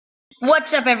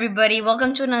What's up, everybody?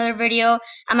 Welcome to another video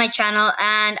on my channel.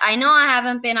 And I know I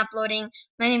haven't been uploading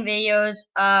many videos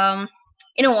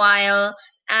in a while,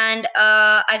 and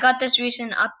I got this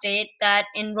recent update that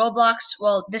in Roblox,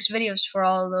 well, this video is for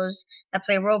all those that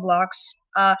play Roblox,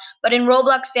 but in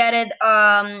Roblox they added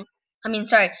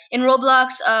in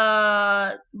Roblox,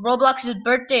 Roblox's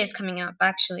birthday is coming up,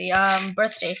 actually,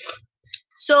 birthday.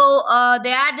 So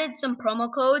they added some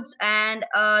promo codes, and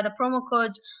the promo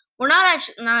codes were not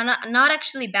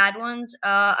actually bad ones.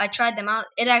 I tried them out.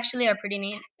 It actually are pretty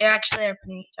neat. They actually are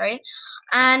pretty neat. Sorry,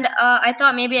 and I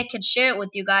thought maybe I could share it with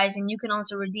you guys, and you can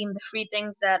also redeem the free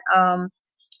things that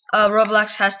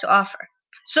Roblox has to offer.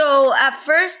 So at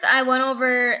first, I went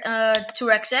over to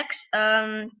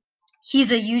RexX.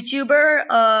 He's a YouTuber.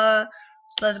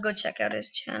 So let's go check out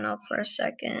his channel for a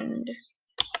second.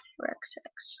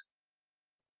 RexX.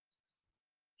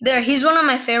 He's one of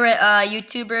my favorite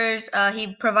YouTubers.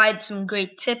 He provides some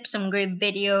great tips, some great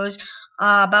videos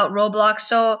about Roblox.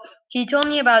 So he told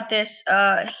me about this.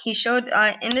 He showed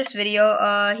in this video.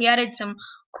 He added some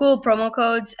cool promo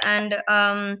codes, and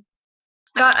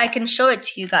thought I can show it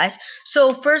to you guys.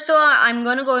 So first of all, I'm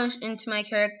gonna go into my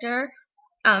character.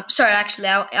 Sorry, actually,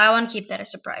 I want to keep that a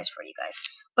surprise for you guys.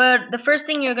 But the first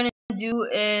thing you're gonna do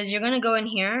is you're gonna go in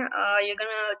here. You're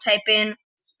gonna type in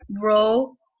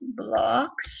Roblox.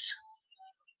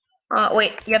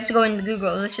 Wait, you have to go into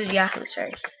Google. This is Yahoo,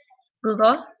 sorry.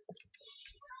 Google.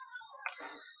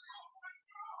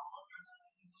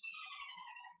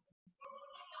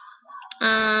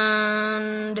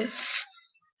 And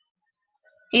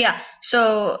yeah,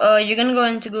 so you're gonna go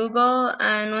into Google,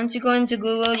 and once you go into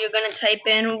Google, you're gonna type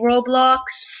in Roblox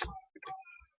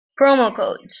promo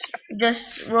codes.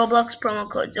 Just Roblox promo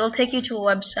codes. It'll take you to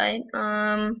a website.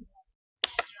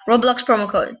 Roblox promo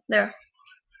code. There.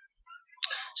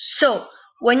 So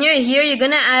when you're here, you're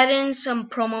gonna add in some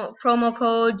promo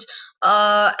codes,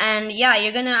 and yeah,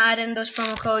 you're gonna add in those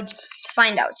promo codes to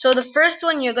find out. So the first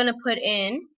one you're gonna put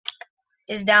in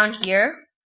is down here.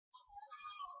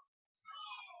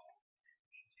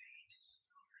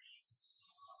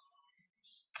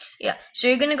 Yeah, so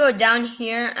you're gonna go down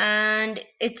here, and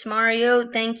it's Mario.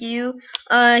 Thank you.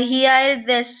 He added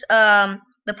this the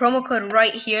promo code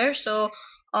right here. So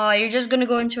you're just gonna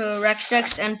go into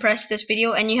RexX and press this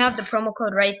video, and you have the promo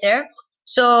code right there.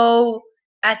 So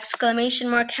exclamation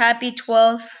mark happy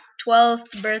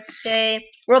 12th birthday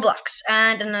Roblox,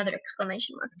 and another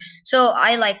exclamation mark. So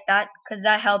I like that because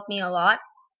that helped me a lot.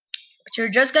 But you're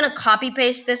just gonna copy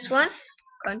paste this one.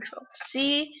 Control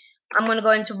C. I'm gonna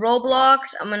go into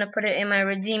Roblox. I'm gonna put it in my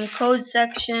redeem code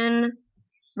section.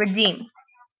 Redeem.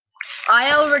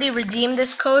 I already redeemed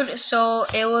this code, so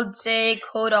it will say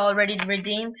code already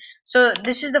redeemed. So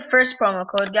this is the first promo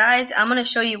code, guys. I'm gonna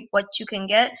show you what you can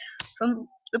get from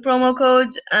the promo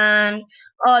codes, and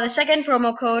the second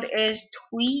promo code is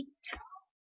tweet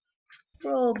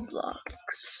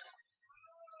Roblox.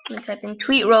 I'm gonna type in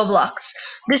tweet Roblox.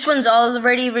 This one's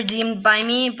already redeemed by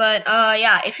me, but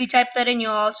yeah, if you type that in,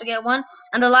 you'll also get one.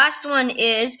 And the last one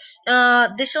is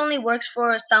this only works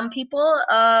for some people.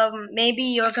 Maybe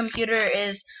your computer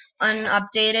is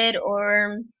unupdated,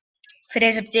 or if it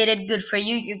is updated, good for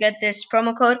you. You get this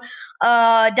promo code.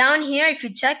 Down here, if you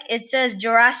check, it says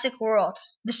Jurassic World.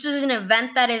 This is an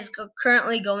event that is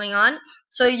currently going on.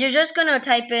 So you're just gonna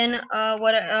type in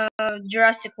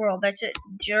Jurassic World. That's it.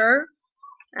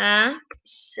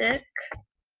 Sick.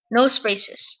 No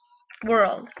spaces.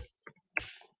 World.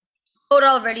 Code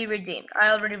already redeemed. I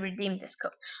already redeemed this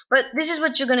code. But this is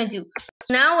what you're gonna do.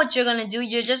 Now what you're gonna do,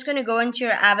 you're just gonna go into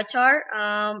your avatar.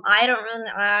 I don't really.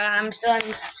 I'm still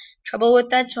having trouble with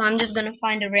that, so I'm just gonna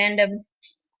find a random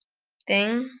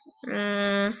thing.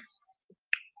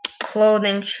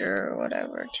 Clothing, sure,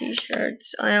 whatever.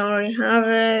 T-shirts. I already have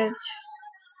it.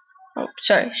 Oh,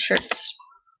 sorry, shirts.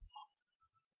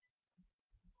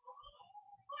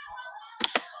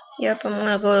 Yep, I'm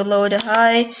gonna go low to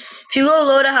high. If you go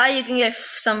low to high, you can get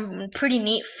some pretty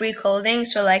neat free clothing.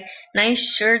 So like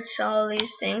nice shirts, all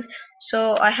these things.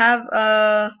 So I have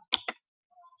I'm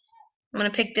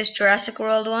gonna pick this Jurassic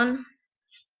World one.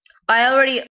 I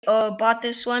already bought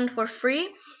this one for free.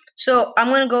 So I'm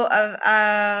gonna go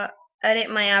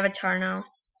edit my avatar now.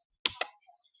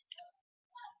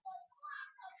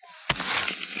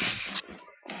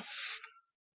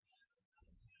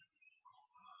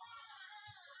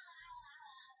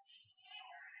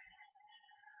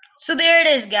 So there it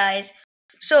is, guys.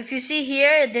 So if you see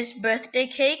here, this birthday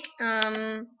cake,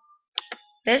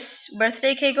 this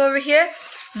birthday cake over here,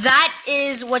 that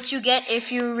is what you get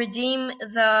if you redeem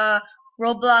the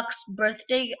Roblox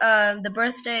birthday, the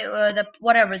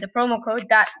promo code.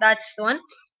 That's the one.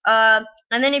 And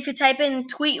then if you type in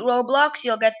tweet Roblox,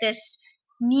 you'll get this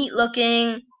neat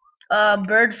looking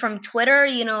bird from Twitter.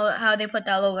 You know how they put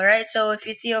that logo, right? So if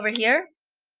you see over here,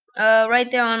 right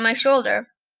there on my shoulder,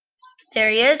 there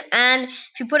he is. And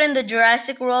if you put in the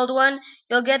Jurassic World one,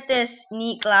 you'll get this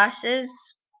neat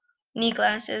glasses. Neat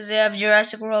glasses. They have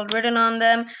Jurassic World written on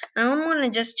them. I'm gonna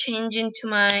just change into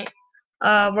my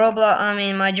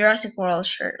my Jurassic World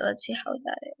shirt. Let's see how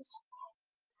that is.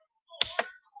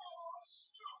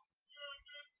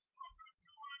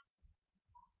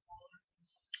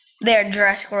 There,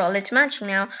 Jurassic World. It's matching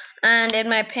now. And in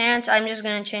my pants, I'm just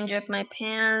gonna change up my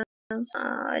pants.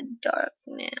 Dark.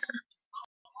 Yeah.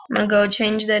 I'm gonna go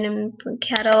change that in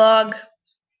catalog.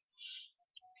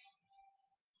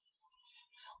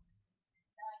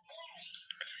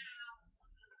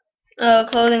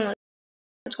 Clothing.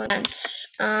 Let's go pants.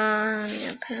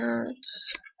 Yeah,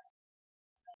 pants.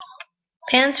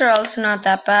 Pants are also not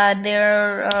that bad.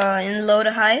 They're in low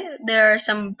to high. There are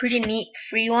some pretty neat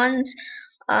free ones.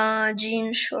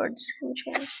 Jean shorts,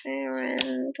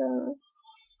 transparent.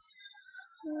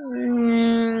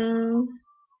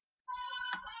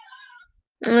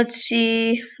 Let's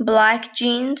see, black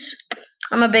jeans.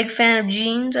 I'm a big fan of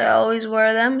jeans. I always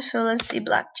wear them. So let's see,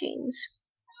 black jeans.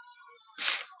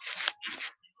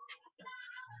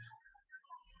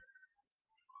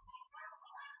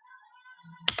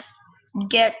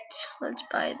 Let's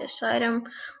buy this item.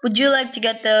 Would you like to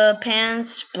get the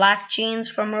pants, black jeans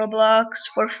from Roblox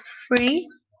for free?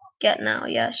 Get now,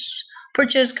 yes.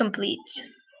 Purchase complete.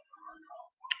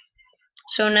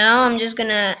 So now I'm just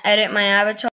gonna edit my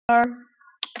avatar.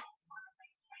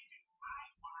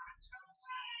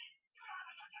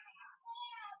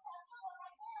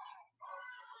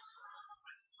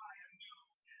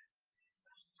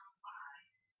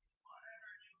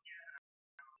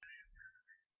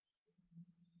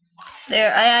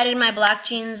 There, I added my black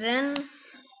jeans in.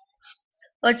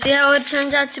 Let's see how it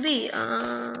turns out to be.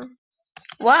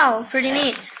 Wow, pretty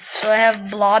neat. So I have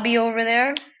Blobby over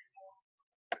there.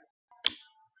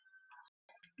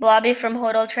 Blobby from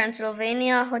Hotel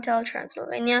Transylvania. I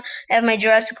have my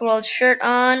Jurassic World shirt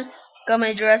on. Got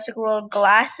my Jurassic World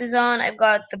glasses on. I've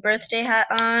got the birthday hat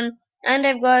on. And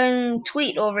I've got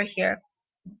Tweet over here.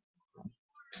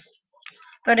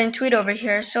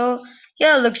 So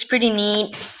yeah, it looks pretty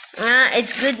neat.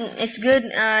 It's good.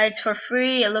 It's for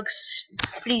free. It looks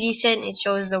pretty decent. It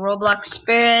shows the Roblox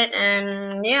spirit,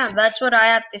 and yeah, that's what I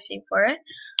have to say for it.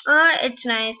 It's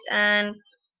nice, and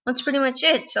that's pretty much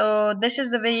it. So this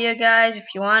is the video, guys.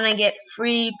 If you wanna get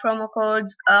free promo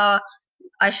codes, I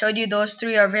showed you those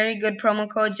three are very good promo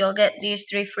codes. You'll get these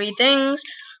three free things: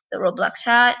 the Roblox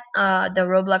hat, the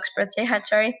Roblox birthday hat,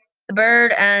 sorry, the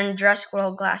bird, and Jurassic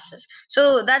World glasses.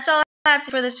 So that's all I have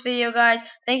for this video, guys.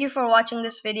 Thank you for watching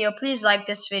this video. Please like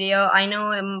this video. I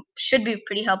know it should be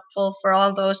pretty helpful for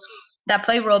all those that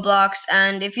play Roblox.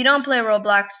 And if you don't play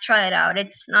Roblox, try it out.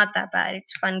 It's not that bad.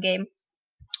 It's a fun game.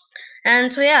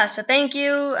 And so yeah, so thank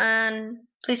you, and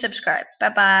please subscribe. Bye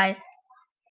bye.